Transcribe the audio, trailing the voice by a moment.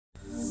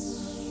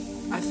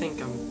I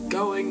think I'm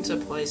going to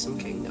play some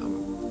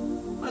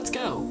Kingdom. Let's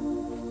go.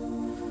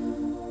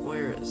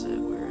 Where is it?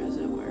 Where is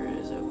it? Where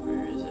is it?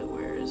 Where is it?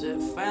 Where is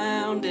it?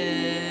 Found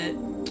it.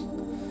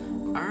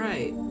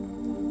 Alright.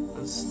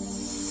 Let's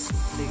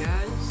see,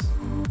 guys.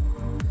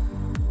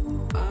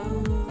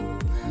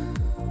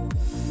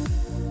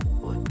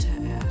 What to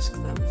ask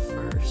them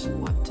first?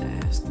 What to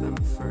ask them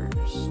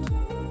first?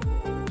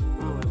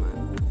 Oh, wait a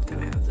minute.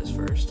 Gotta have this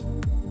first.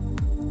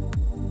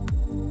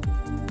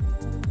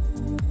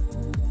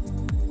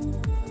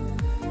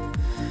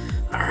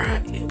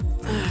 Alright.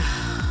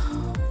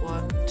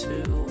 What to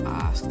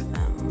ask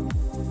them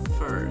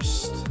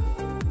first?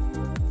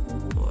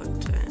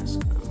 What to ask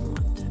them?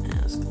 What to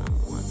ask them?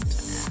 What to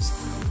ask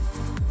them?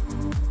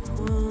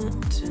 What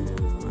to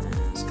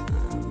ask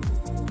them?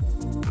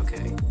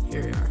 Okay,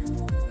 here we are.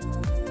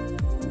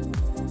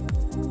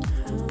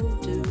 How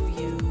do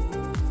you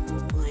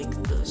like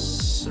the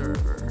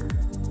server?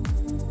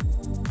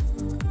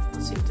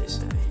 Let's see what they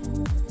say.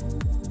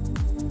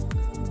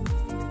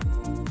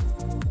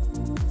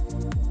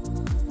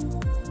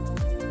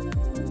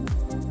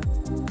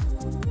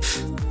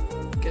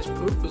 Guess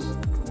Poop was...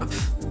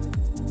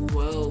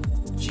 well,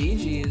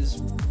 Gigi is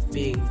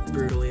being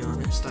brutally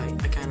honest.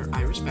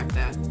 I respect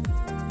that.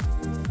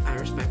 I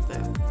respect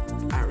that.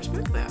 I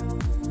respect that.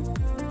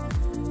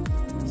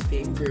 He's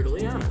being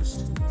brutally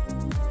honest.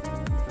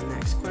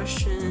 Next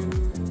question.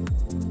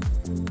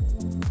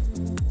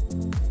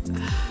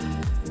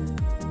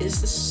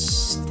 Is the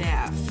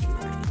staff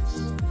nice?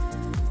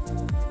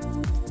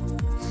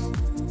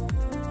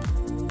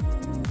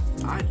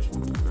 I just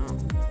want to know.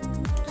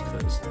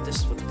 Because this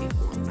is what the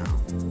people want to know.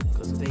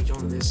 Because if they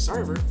join this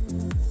server,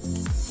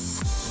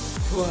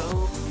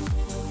 well,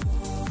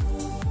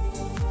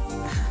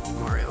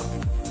 Mario.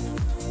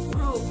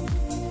 Well,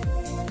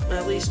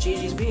 at least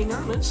Gigi's being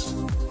honest.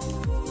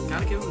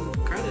 Gotta give him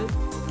credit.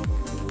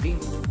 Being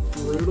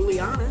brutally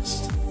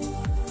honest.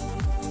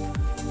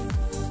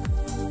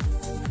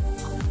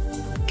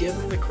 Give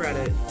him the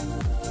credit.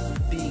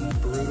 Being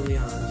brutally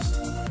honest.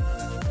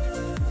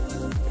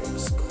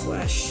 Next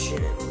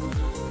question.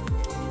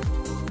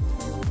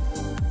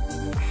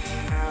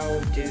 How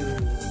do you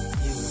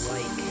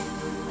like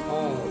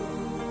all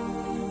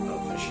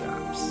of the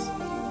shops?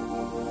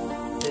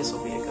 This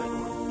will be a good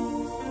one.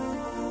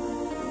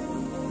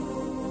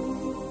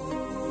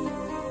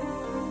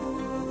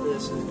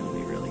 This is going to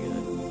be really good.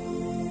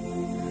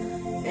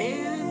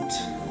 And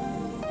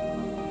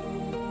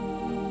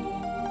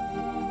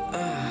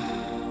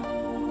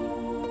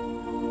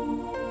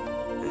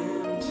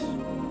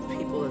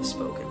people have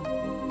spoken.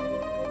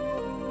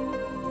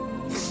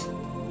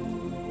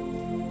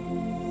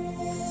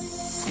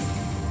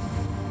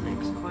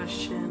 Next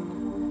question.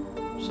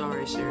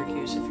 Sorry,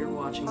 Syracuse, if you're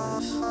watching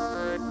this.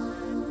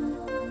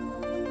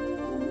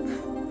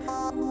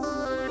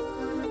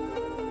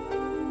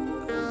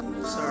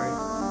 Sorry.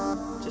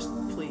 Just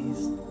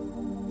please.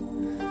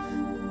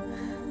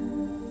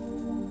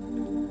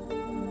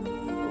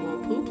 Well,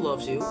 Poop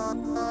loves you,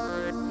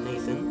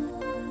 Nathan.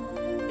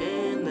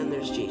 And then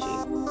there's Gigi.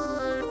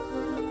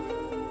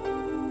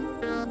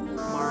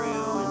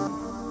 Mario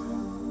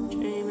and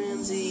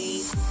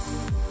J-Man-Z.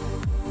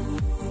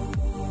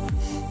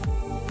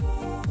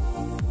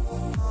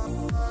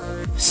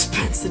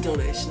 Spends the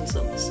donations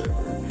on the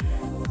server.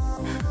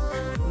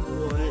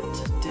 What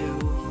do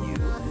you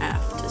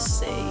have to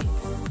say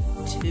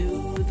to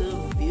the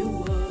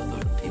viewer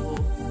or people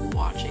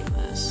watching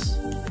this?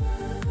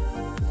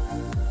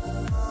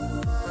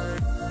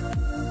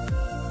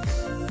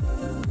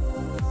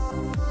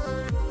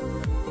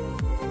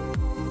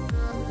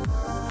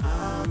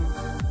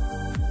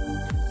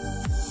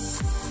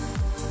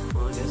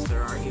 Well, I guess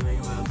they're arguing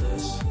about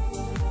this.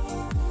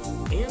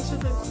 Answer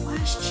the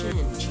question,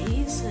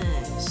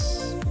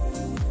 Jesus.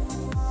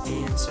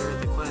 Answer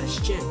the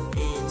question.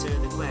 Answer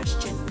the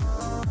question.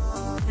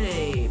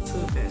 Hey,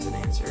 Poop hasn't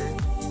answered.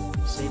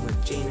 Same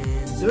with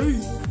J-Man-Z.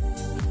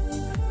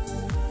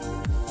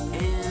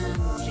 And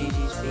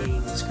Gigi's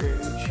being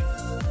Scrooge.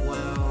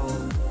 Well,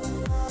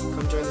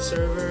 come join the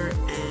server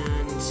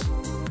and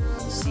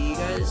see you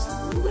guys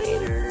later.